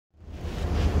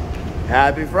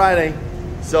Happy Friday.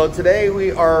 So today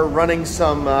we are running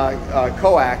some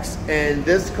coax, and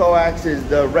this coax is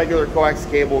the regular coax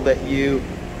cable that you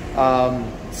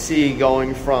see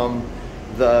going from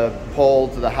the pole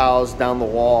to the house, down the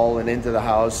wall and into the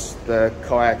house. The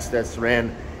coax that's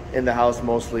ran in the house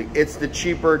mostly. It's the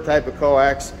cheaper type of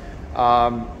coax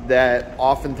that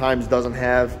oftentimes doesn't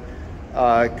have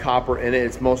copper in it.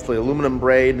 It's mostly aluminum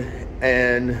braid,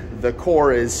 and the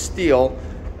core is steel,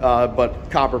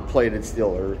 but copper plated steel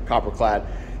or copper clad.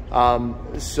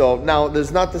 So now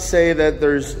there's not to say that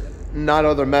there's not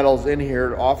other metals in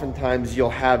here. Oftentimes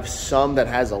you'll have some that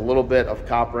has a little bit of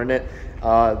copper in it.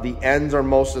 The ends are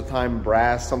most of the time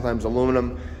brass, sometimes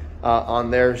aluminum on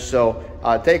there. So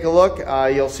take a look.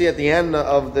 You'll see at the end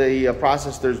of the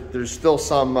process there's still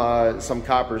some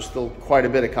copper, still quite a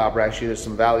bit of copper actually. There's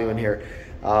some value in here,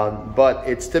 but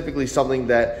it's typically something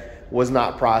that was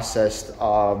not processed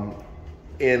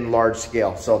in large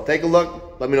scale. So take a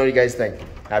look, let me know what you guys think.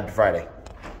 Happy Friday.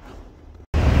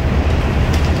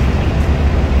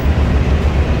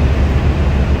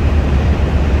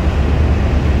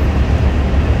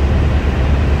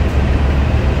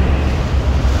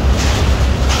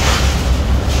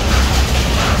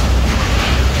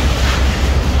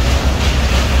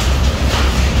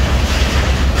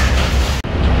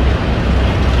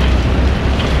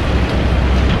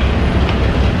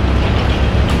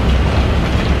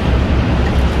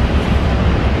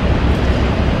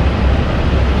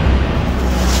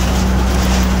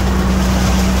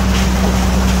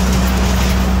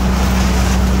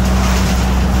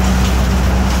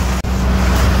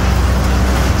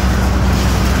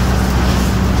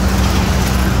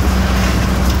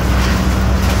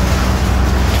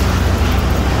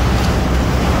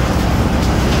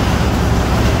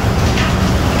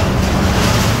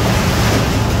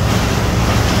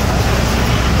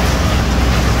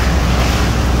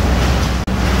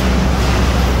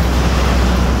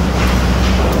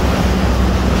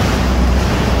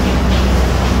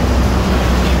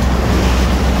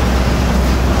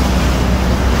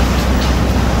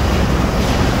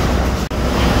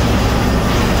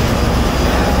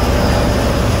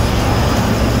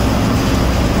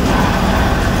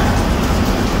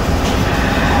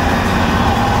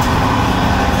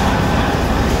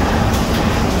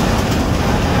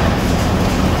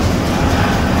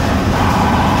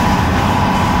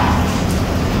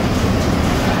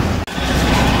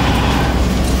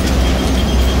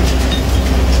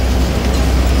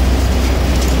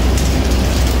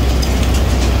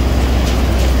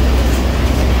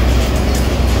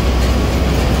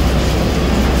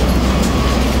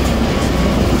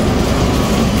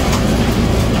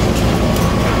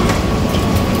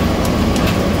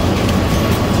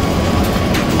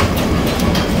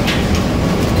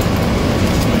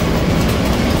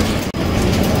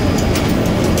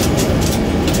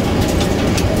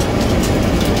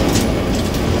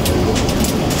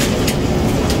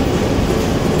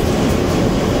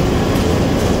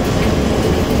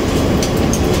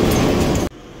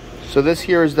 So this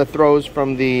here is the throws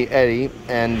from the eddy,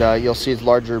 and you'll see it's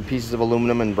larger pieces of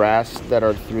aluminum and brass that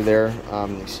are through there.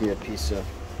 You see a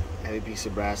heavy piece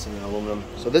of brass and aluminum.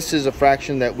 So this is a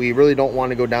fraction that we really don't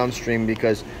want to go downstream,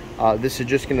 because this is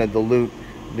just going to dilute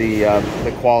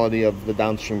the quality of the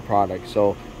downstream product.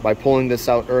 So by pulling this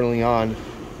out early on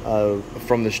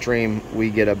from the stream, we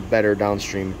get a better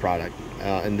downstream product,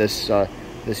 and this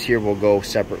here will go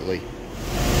separately.